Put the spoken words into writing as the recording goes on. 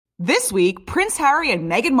This week, Prince Harry and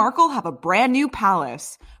Meghan Markle have a brand new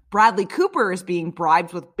palace. Bradley Cooper is being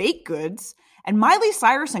bribed with baked goods, and Miley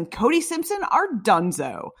Cyrus and Cody Simpson are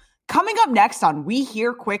donezo. Coming up next on We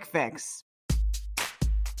Hear Quick Fix.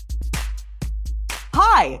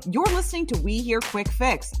 Hi, you're listening to We Hear Quick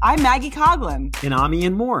Fix. I'm Maggie Coughlin. And I'm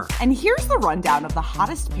Ian Moore. And here's the rundown of the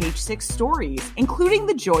hottest Page Six stories, including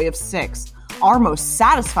the Joy of Six, our most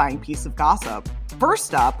satisfying piece of gossip.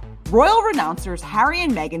 First up, royal renouncers Harry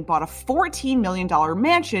and Meghan bought a $14 million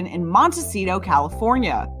mansion in Montecito,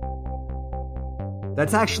 California.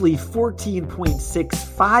 That's actually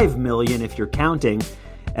 $14.65 million if you're counting,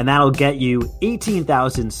 and that'll get you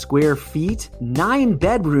 18,000 square feet, 9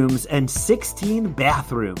 bedrooms, and 16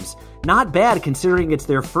 bathrooms. Not bad considering it's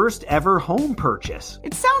their first ever home purchase.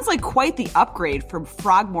 It sounds like quite the upgrade from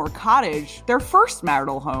Frogmore Cottage, their first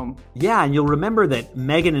marital home. Yeah, and you'll remember that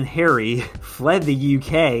Meghan and Harry fled the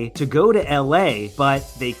UK to go to LA,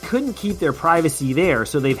 but they couldn't keep their privacy there,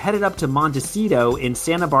 so they've headed up to Montecito in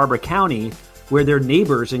Santa Barbara County, where their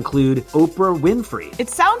neighbors include Oprah Winfrey. It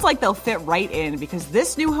sounds like they'll fit right in because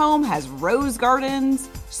this new home has rose gardens,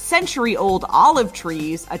 century-old olive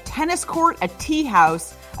trees, a tennis court, a tea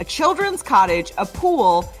house, a children's cottage, a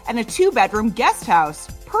pool, and a 2-bedroom guest house.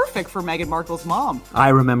 Perfect for Meghan Markle's mom. I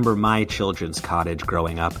remember my children's cottage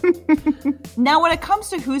growing up. Now, when it comes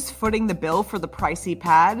to who's footing the bill for the pricey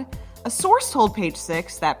pad, a source told Page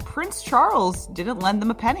Six that Prince Charles didn't lend them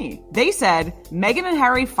a penny. They said, Meghan and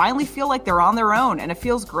Harry finally feel like they're on their own, and it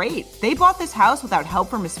feels great. They bought this house without help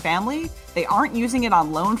from his family. They aren't using it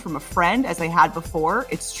on loan from a friend as they had before.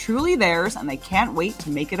 It's truly theirs, and they can't wait to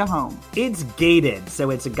make it a home. It's gated, so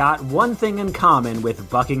it's got one thing in common with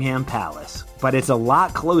Buckingham Palace, but it's a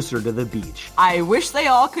lot closer to the beach. I wish they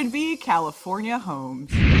all could be California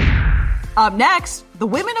homes. Up next, the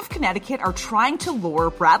women of Connecticut are trying to lure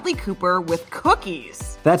Bradley Cooper with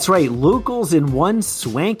cookies. That's right, locals in one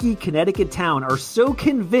swanky Connecticut town are so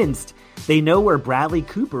convinced they know where Bradley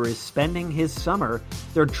Cooper is spending his summer,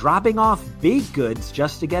 they're dropping off baked goods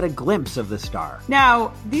just to get a glimpse of the star.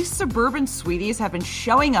 Now, these suburban sweeties have been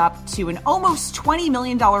showing up to an almost $20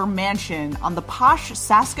 million mansion on the posh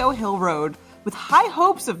Sasko Hill Road with high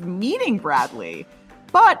hopes of meeting Bradley.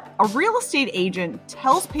 But a real estate agent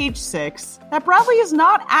tells Page Six that Bradley is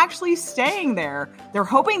not actually staying there. They're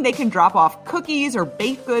hoping they can drop off cookies or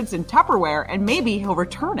baked goods in Tupperware, and maybe he'll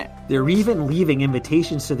return it. They're even leaving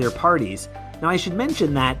invitations to their parties. Now, I should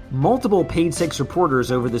mention that multiple Page Six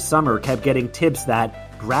reporters over the summer kept getting tips that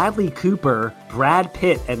Bradley Cooper, Brad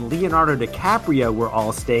Pitt, and Leonardo DiCaprio were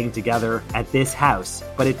all staying together at this house.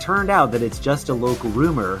 But it turned out that it's just a local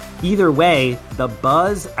rumor. Either way, the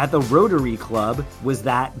buzz at the Rotary Club was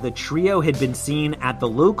that the trio had been seen at the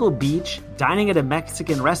local beach, dining at a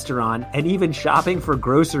Mexican restaurant, and even shopping for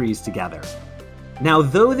groceries together. Now,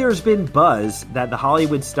 though there's been buzz that the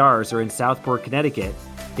Hollywood stars are in Southport, Connecticut,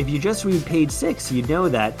 if you just read Page Six, you know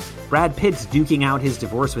that Brad Pitt's duking out his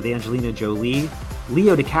divorce with Angelina Jolie,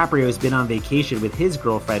 Leo DiCaprio has been on vacation with his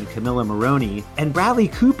girlfriend Camilla Morrone, and Bradley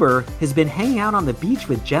Cooper has been hanging out on the beach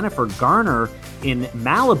with Jennifer Garner in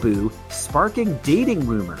Malibu, sparking dating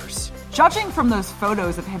rumors. Judging from those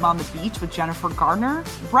photos of him on the beach with Jennifer Garner,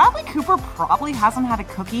 Bradley Cooper probably hasn't had a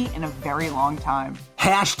cookie in a very long time.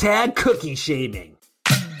 Hashtag cookie shaming.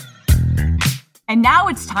 And now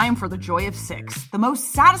it's time for the Joy of Six, the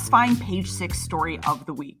most satisfying Page Six story of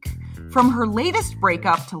the week. From her latest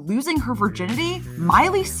breakup to losing her virginity,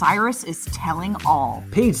 Miley Cyrus is telling all.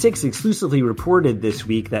 Page Six exclusively reported this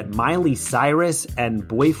week that Miley Cyrus and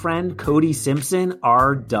boyfriend Cody Simpson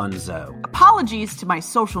are donezo. Apologies to my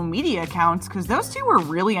social media accounts, because those two were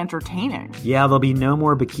really entertaining. Yeah, there'll be no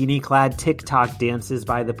more bikini-clad TikTok dances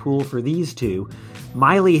by the pool for these two.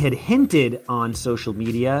 Miley had hinted on social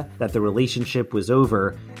media that the relationship was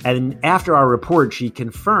over, and after our report, she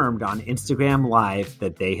confirmed on Instagram Live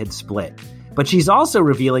that they had split. But she's also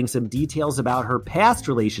revealing some details about her past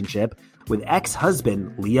relationship with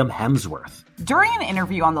ex-husband Liam Hemsworth. During an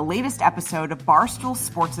interview on the latest episode of Barstool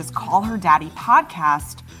Sports' Call Her Daddy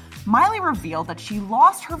podcast, Miley revealed that she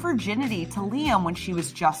lost her virginity to Liam when she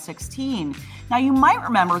was just 16. Now, you might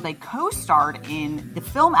remember they co-starred in the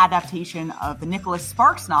film adaptation of the Nicholas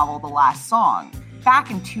Sparks novel, The Last Song,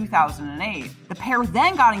 back in 2008. The pair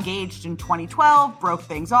then got engaged in 2012, broke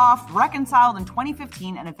things off, reconciled in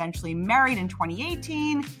 2015, and eventually married in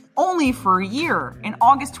 2018, only for a year. In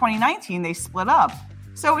August 2019, they split up.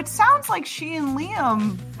 So it sounds like she and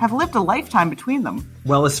Liam have lived a lifetime between them.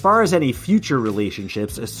 Well, as far as any future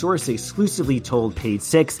relationships, a source exclusively told Page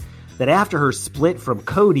Six that after her split from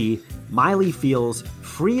Cody, Miley feels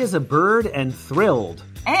free as a bird and thrilled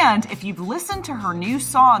And if you've listened to her new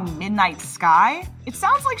song, Midnight Sky, it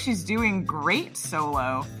sounds like she's doing great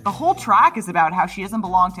solo. The whole track is about how she doesn't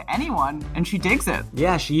belong to anyone, and she digs it.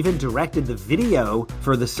 Yeah, she even directed the video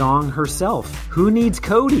for the song herself. Who needs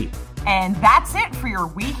Cody? And that's it for your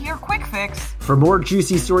We Hear Quick Fix. For more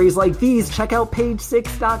juicy stories like these, check out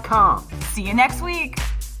page6.com. See you next week.